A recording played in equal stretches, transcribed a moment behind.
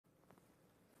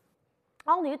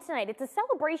All new tonight, it's a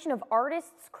celebration of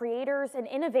artists, creators, and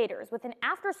innovators with an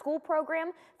after-school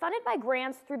program funded by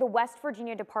grants through the West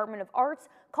Virginia Department of Arts,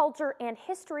 Culture, and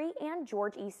History and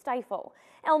George E. Stifel.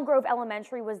 Elm Grove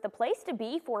Elementary was the place to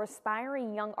be for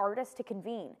aspiring young artists to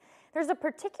convene. There's a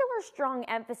particular strong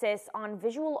emphasis on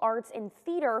visual arts and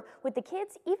theater, with the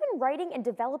kids even writing and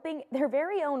developing their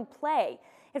very own play.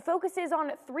 It focuses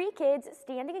on 3 kids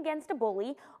standing against a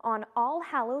bully on All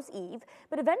Hallows Eve,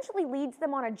 but eventually leads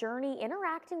them on a journey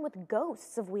interacting with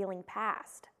ghosts of Wheeling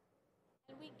past.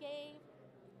 We gave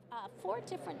 4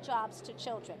 different jobs to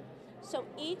children. So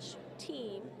each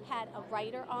team had a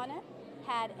writer on it,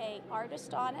 had an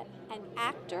artist on it, an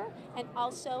actor, and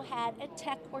also had a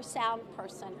tech or sound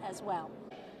person as well.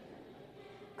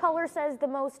 Culler says the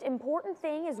most important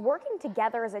thing is working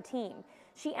together as a team.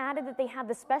 She added that they had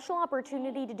the special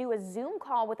opportunity to do a Zoom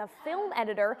call with a film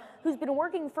editor who's been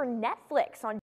working for Netflix on